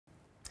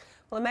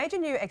Well, a major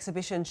new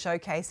exhibition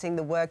showcasing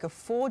the work of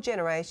 4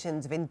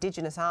 generations of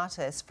Indigenous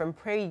artists from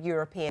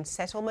pre-European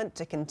settlement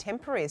to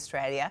contemporary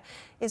Australia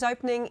is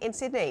opening in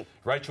Sydney.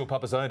 Rachel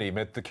Pupazzoni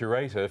met the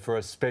curator for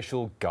a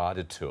special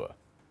guided tour.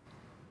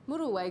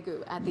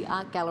 Murruwaygu at the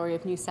Art Gallery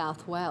of New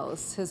South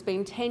Wales has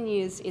been 10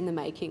 years in the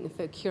making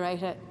for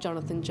curator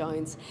Jonathan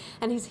Jones,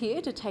 and he's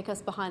here to take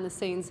us behind the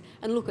scenes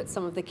and look at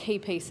some of the key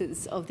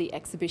pieces of the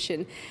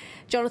exhibition.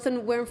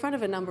 Jonathan, we're in front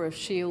of a number of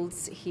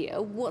shields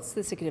here. What's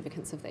the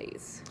significance of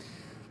these?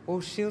 Well,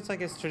 shields, I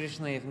guess,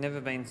 traditionally have never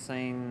been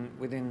seen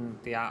within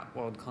the art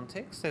world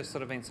context. They've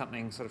sort of been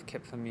something sort of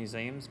kept for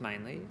museums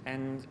mainly,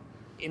 and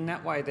in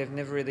that way they've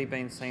never really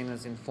been seen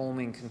as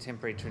informing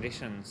contemporary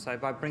tradition. So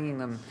by bringing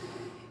them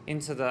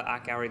into the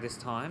art gallery this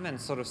time and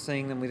sort of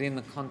seeing them within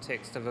the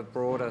context of a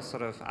broader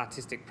sort of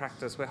artistic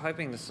practice, we're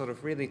hoping to sort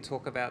of really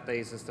talk about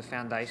these as the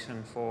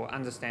foundation for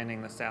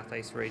understanding the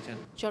southeast region.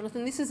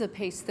 Jonathan, this is a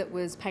piece that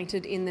was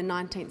painted in the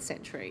 19th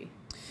century.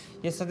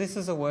 Yeah, so this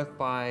is a work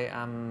by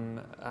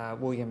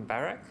William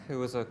Barrack, who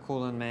was a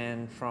Kulin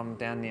man from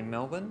down near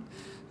Melbourne,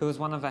 who was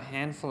one of a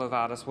handful of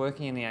artists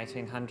working in the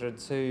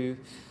 1800s who,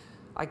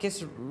 I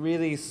guess,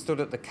 really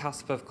stood at the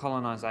cusp of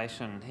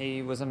colonisation.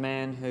 He was a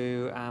man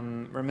who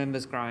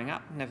remembers growing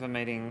up, never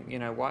meeting,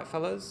 white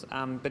fellas,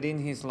 but in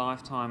his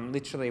lifetime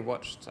literally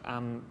watched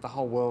the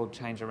whole world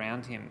change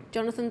around him.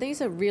 Jonathan,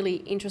 these are really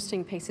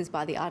interesting pieces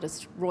by the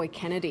artist Roy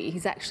Kennedy.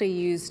 He's actually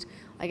used,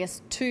 I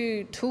guess,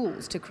 2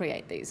 tools to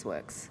create these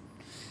works.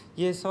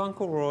 Yeah, so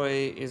Uncle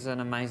Roy is an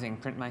amazing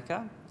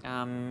printmaker.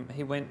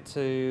 He went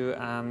to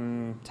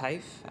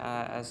TAFE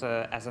as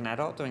an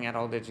adult, doing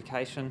adult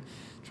education,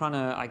 trying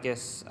to, I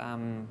guess,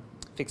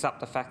 fix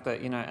up the fact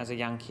that, as a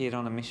young kid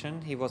on a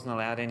mission, he wasn't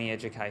allowed any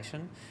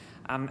education.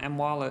 And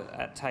while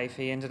at TAFE,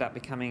 he ended up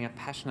becoming a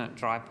passionate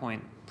dry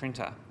point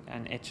printer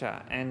and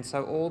etcher. And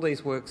so all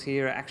these works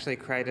here are actually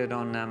created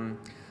on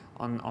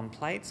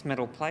plates,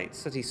 metal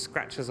plates, that he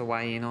scratches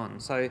away in on.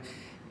 So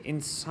in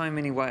so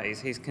many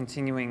ways, he's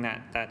continuing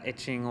that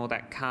etching or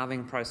that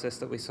carving process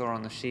that we saw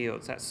on the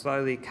shields, that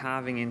slowly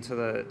carving into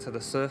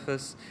the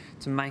surface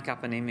to make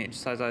up an image.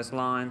 So those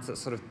lines that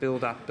sort of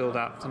build up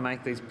to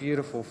make these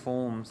beautiful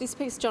forms. This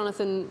piece,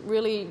 Jonathan,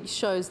 really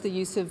shows the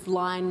use of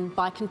line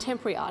by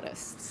contemporary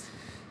artists.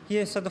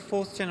 Yeah, so the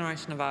 4th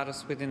generation of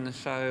artists within the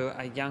show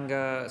are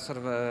younger, sort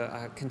of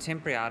a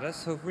contemporary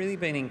artists who have really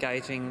been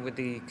engaging with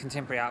the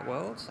contemporary art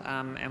world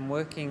and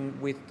working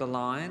with the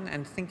line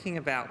and thinking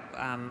about,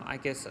 I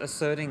guess,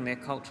 asserting their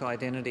cultural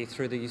identity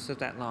through the use of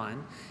that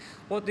line.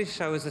 What this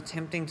show is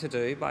attempting to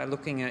do by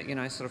looking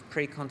at, sort of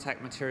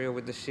pre-contact material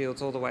with the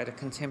shields all the way to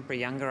contemporary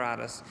younger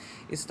artists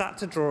is start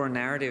to draw a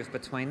narrative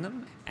between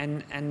them.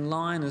 And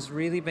line has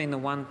really been the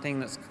one thing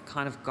that's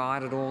kind of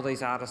guided all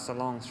these artists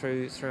along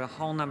through a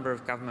whole number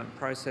of government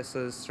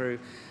processes, through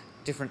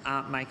different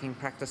art-making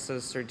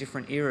practices, through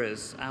different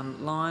eras.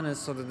 Line is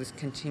sort of this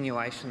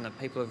continuation that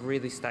people have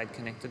really stayed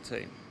connected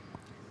to.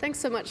 Thanks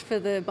so much for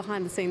the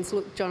behind-the-scenes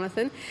look,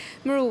 Jonathan.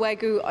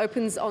 Murruwaygu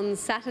opens on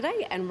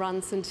Saturday and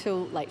runs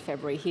until late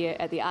February here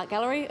at the Art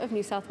Gallery of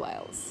New South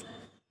Wales.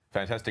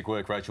 Fantastic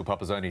work, Rachel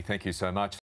Pupazzoni. Thank you so much.